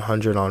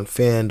 7,100 on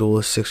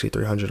FanDuel,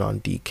 6,300 on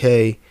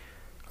DK,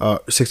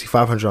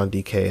 6,500 on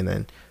DK, and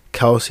then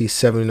Kelce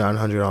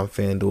 7,900 on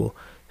FanDuel,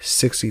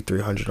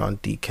 6,300 on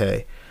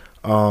DK.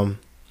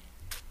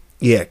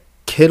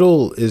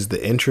 Kittle is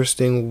the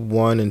interesting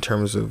one in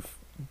terms of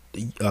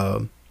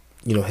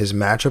his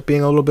matchup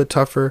being a little bit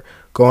tougher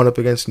going up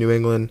against New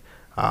England.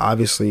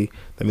 Obviously,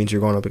 that means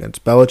you're going up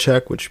against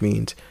Belichick, which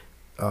means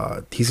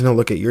he's going to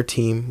look at your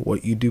team,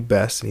 what you do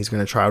best, and he's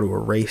going to try to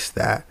erase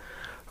that.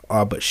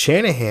 But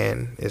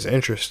Shanahan is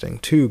interesting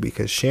too,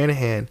 because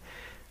Shanahan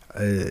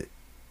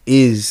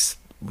is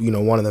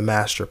one of the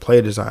master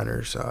play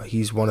designers.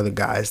 He's one of the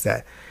guys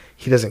that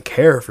he doesn't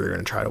care if you're going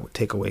to try to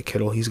take away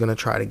Kittle. He's going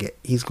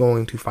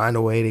to find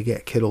a way to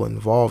get Kittle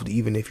involved,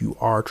 even if you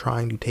are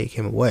trying to take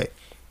him away.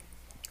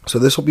 So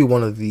this will be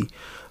one of the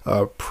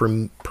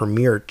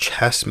premier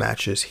chess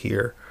matches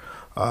here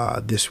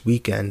this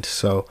weekend.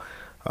 So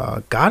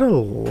gotta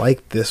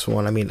like this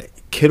one. I mean,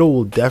 Kittle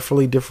will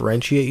definitely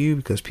differentiate you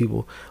because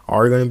people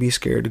are going to be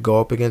scared to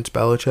go up against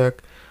Belichick.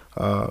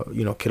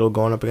 Kittle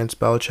going up against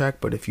Belichick.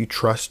 But if you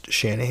trust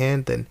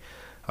Shanahan, then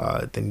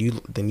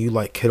you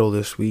like Kittle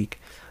this week.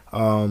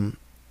 In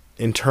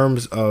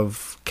terms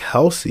of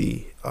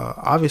Kelce,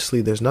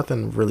 obviously there's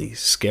nothing really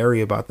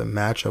scary about the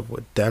matchup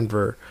with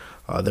Denver.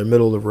 They're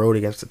middle of the road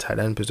against the tight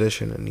end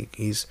position, and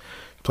he's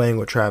playing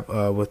with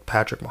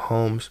Patrick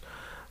Mahomes.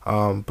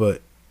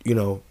 But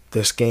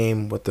this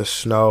game with the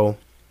snow,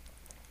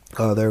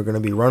 they're going to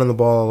be running the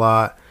ball a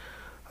lot,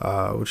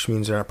 which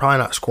means they're probably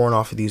not scoring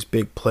off of these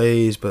big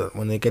plays. But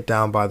when they get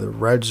down by the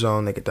red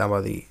zone, they get down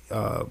by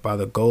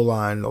the goal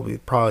line, they'll be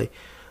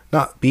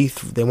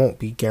they won't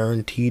be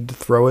guaranteed to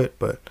throw it,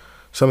 but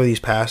some of these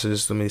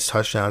passes, some of these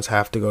touchdowns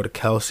have to go to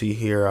Kelce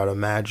here, I'd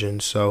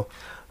imagine. So,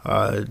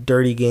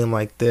 dirty game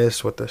like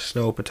this with the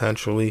snow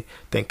potentially,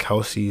 I think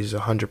Kelce's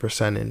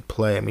 100% in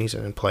play. I mean, he's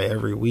in play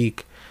every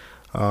week.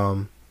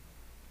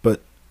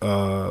 But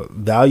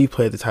value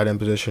play at the tight end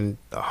position,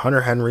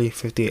 Hunter Henry,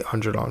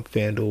 5,800 on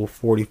FanDuel,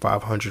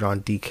 4,500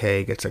 on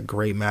DK. Gets a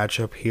great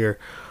matchup here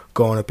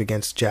going up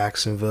against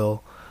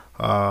Jacksonville.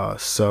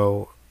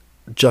 So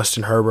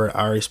Justin Herbert,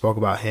 I already spoke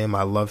about him.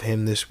 I love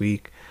him this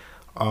week.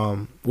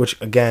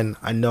 Which, again,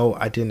 I know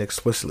I didn't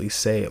explicitly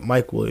say it.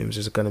 Mike Williams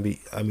is going to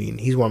be,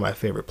 he's one of my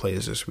favorite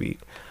players this week.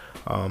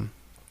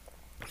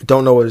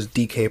 Don't know what his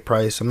DK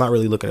price. I'm not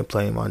really looking to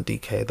play him on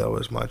DK though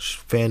as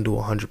much.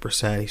 FanDuel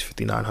 100%. He's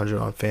 5,900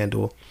 on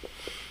FanDuel.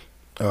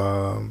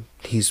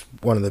 He's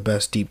one of the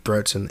best deep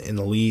threats in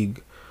the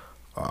league.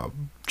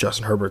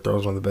 Justin Herbert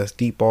throws one of the best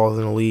deep balls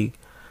in the league.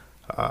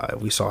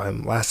 We saw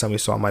him last time we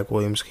saw Mike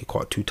Williams. He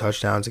caught 2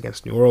 touchdowns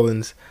against New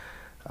Orleans.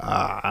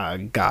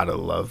 I gotta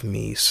love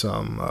me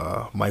some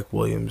Mike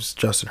Williams,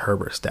 Justin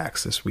Herbert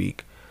stacks this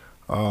week.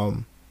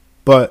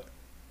 But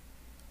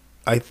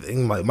I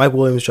think Mike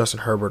Williams,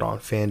 Justin Herbert on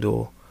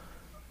FanDuel,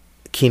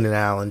 Keenan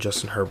Allen,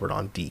 Justin Herbert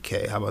on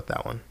DK. How about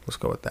that one? Let's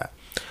go with that.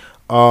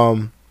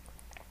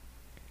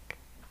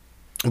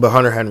 But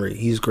Hunter Henry,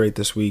 he's great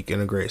this week in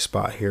a great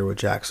spot here with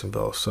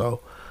Jacksonville.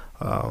 So,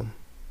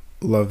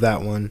 love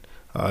that one.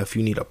 If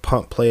you need a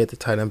punt play at the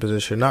tight end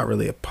position, not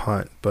really a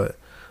punt, but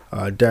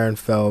Darren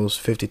Fells,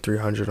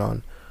 5,300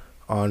 on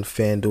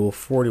FanDuel,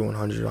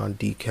 4,100 on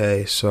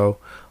DK. So,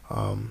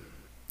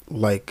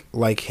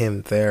 like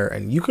him there,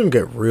 and you can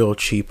get real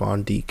cheap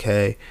on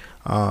DK.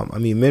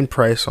 Min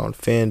price on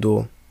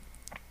FanDuel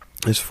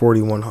is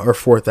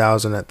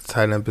 4,000 at the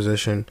tight end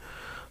position.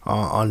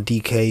 On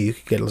DK, you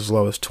could get as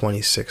low as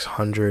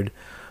 2,600.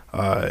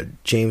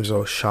 James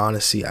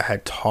O'Shaughnessy, I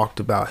had talked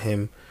about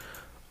him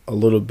a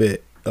little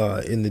bit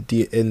in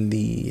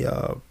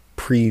the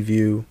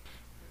preview,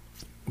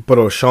 but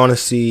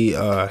O'Shaughnessy,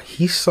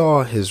 he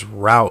saw his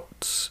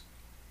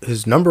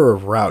number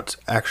of routes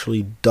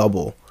actually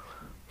double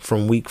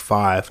from week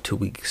 5 to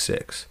week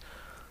 6.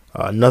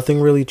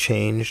 Nothing really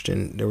changed,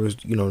 and there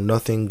was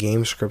nothing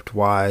game script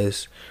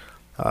wise.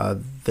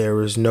 There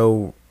was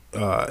no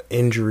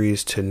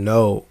injuries to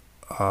note,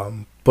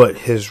 but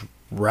his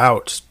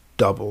routes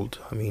doubled.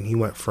 He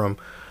went from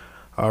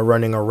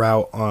running a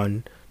route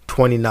on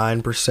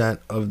 29%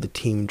 of the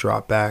team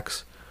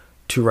dropbacks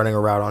to running a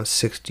route on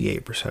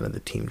 68% of the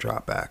team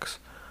dropbacks.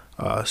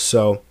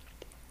 So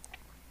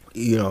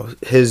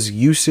his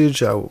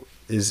usage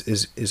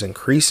is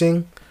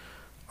increasing.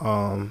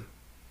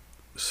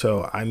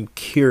 So I'm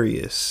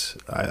curious.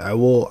 I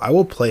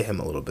will play him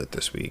a little bit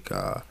this week.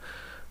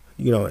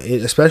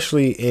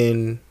 Especially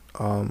in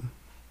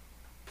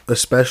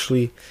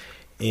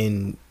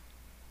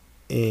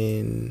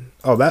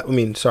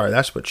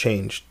that's what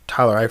changed.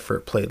 Tyler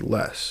Eifert played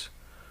less.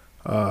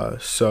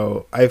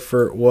 So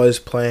Eifert was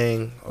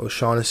playing.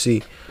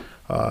 O'Shaughnessy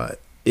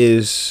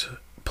is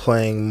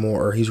playing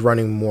more, or he's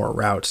running more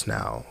routes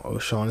now.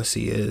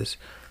 O'Shaughnessy is.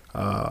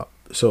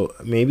 So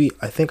maybe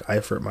I think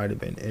Eifert might have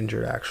been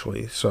injured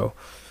actually. So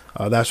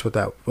that's what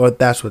that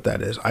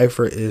is.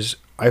 Eifert is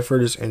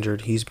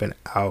injured. He's been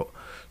out.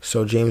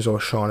 So James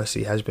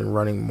O'Shaughnessy has been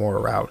running more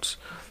routes,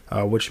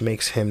 which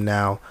makes him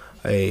now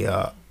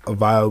a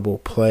viable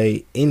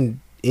play in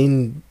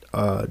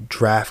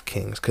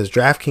DraftKings, because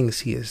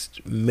DraftKings, he is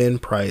min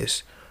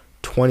price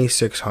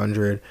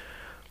 2,600.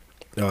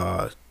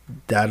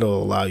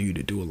 That'll allow you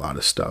to do a lot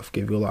of stuff,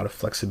 give you a lot of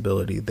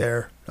flexibility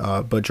there.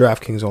 But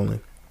DraftKings only.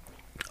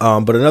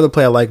 But another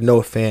play I like,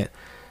 Noah Fant,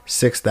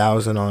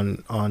 6,000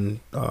 on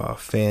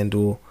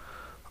FanDuel.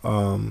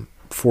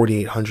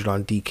 4,800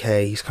 on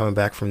DK. He's coming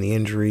back from the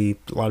injury.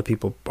 A lot of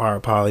people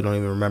probably don't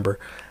even remember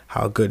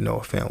how good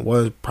Noah Fant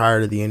was prior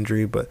to the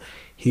injury, but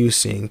he was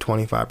seeing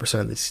 25%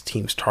 of this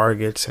team's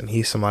targets, and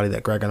he's somebody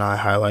that Greg and I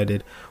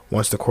highlighted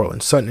once the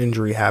Courtland Sutton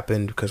injury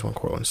happened, because when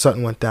Courtland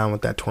Sutton went down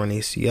with that torn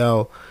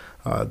ACL,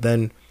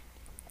 then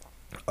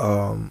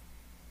Noah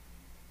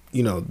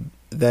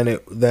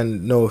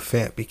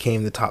Fant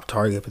became the top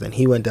target, but then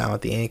he went down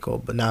with the ankle,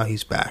 but now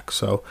he's back.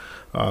 So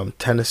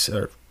Kansas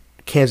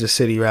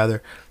City,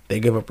 they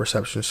give up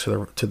receptions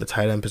to the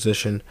tight end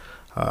position.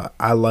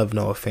 I love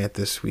Noah Fant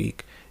this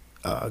week.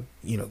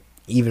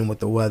 Even with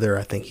the weather,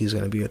 I think he's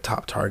going to be a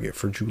top target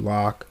for Drew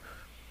Lock.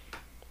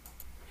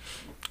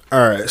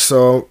 All right,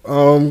 so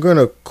I'm going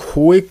to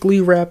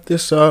quickly wrap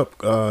this up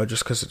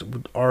just because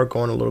we are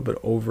going a little bit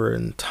over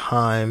in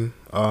time.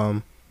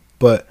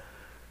 But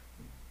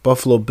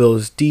Buffalo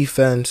Bills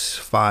defense,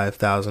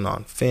 5,000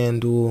 on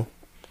FanDuel.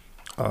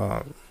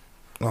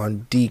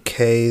 On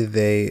DK,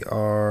 they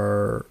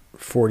are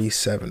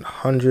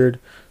 4,700.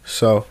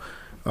 So,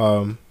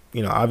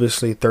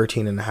 obviously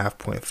 13.5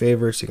 point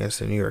favorites against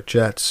the New York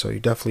Jets. So you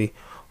definitely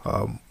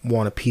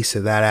want a piece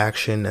of that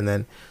action. And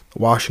then the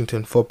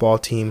Washington football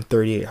team,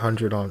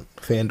 3,800 on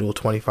FanDuel,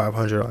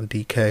 2,500 on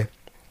DK.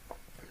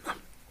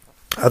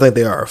 I think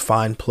they are a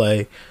fine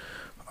play.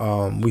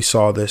 We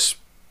saw this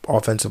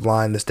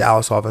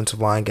Dallas offensive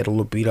line get a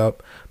little beat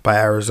up by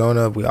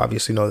Arizona. We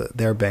obviously know that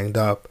they're banged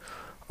up.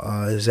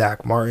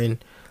 Zach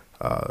Martin,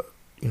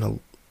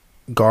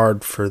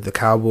 guard for the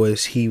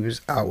Cowboys, he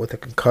was out with a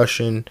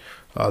concussion.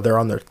 They're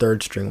on their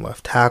third string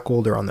left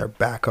tackle. They're on their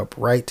backup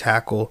right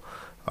tackle.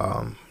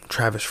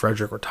 Travis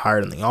Frederick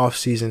retired in the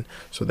offseason,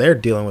 so they're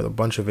dealing with a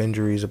bunch of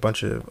injuries, a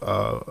bunch they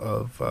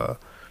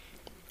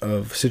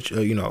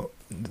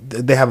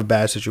have a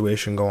bad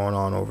situation going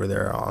on over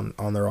there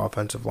on their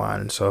offensive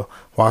line, and so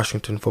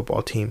Washington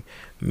football team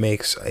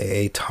makes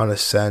a ton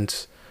of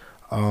sense.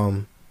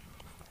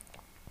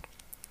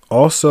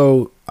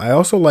 Also, I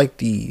also like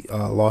the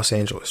Los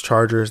Angeles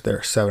Chargers. They're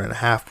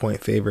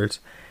 7.5-point favorites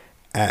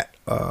at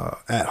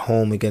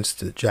home against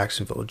the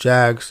Jacksonville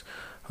Jags.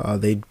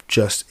 They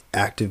just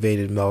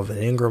activated Melvin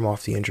Ingram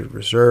off the injured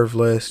reserve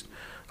list.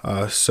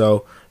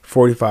 So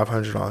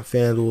 4,500 on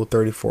FanDuel,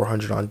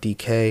 3,400 on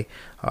DK.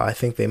 I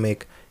think they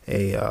make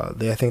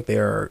I think they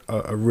are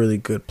a really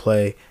good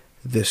play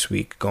this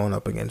week going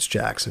up against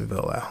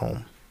Jacksonville at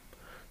home.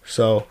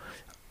 So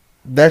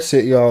that's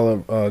it,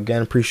 y'all.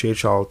 Again,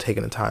 appreciate y'all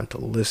taking the time to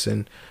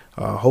listen.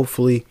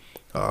 Hopefully,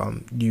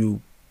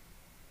 you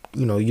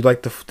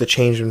like the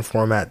change in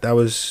format. That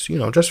was,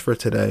 just for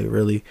today,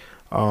 really,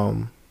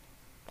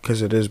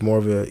 because it is more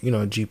of a,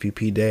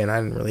 GPP day, and I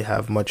didn't really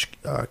have much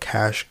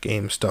cash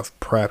game stuff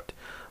prepped.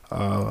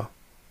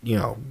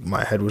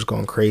 My head was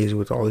going crazy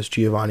with all this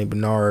Giovanni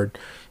Bernard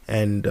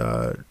and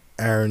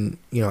Aaron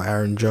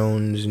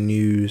Jones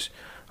news.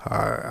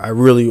 I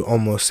really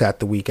almost sat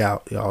the week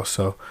out, y'all.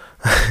 So,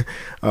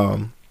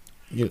 the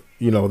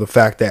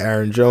fact that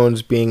Aaron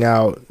Jones being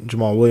out,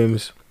 Jamal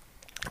Williams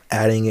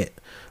adding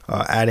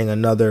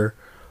another,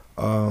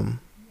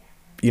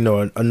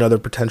 another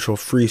potential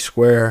free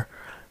square,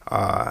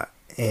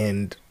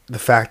 and the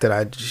fact that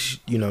I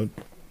just,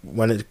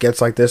 when it gets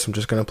like this, I'm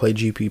just going to play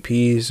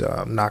GPPs.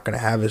 I'm not going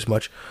to have as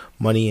much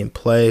money in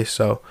play.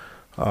 So,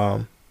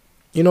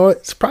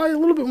 it's probably a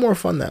little bit more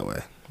fun that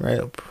way, right?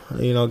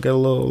 Get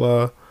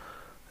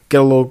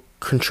a little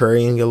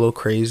contrarian, get a little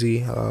crazy,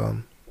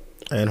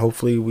 and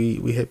hopefully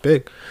we hit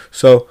big.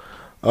 So,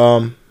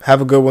 have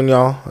a good one,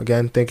 y'all.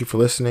 Again, thank you for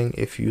listening.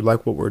 If you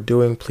like what we're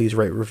doing, please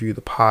rate, review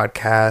the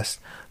podcast,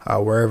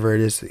 wherever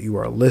it is that you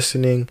are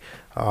listening.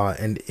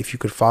 And if you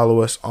could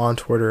follow us on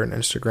Twitter and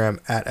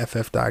Instagram at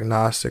FF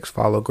Diagnostics,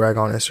 follow Greg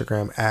on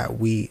Instagram at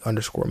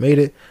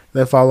we_made_it.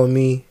 Then follow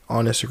me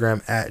on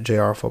Instagram at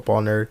JR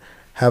Football Nerd.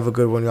 Have a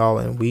good one, y'all,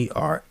 and we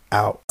are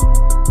out.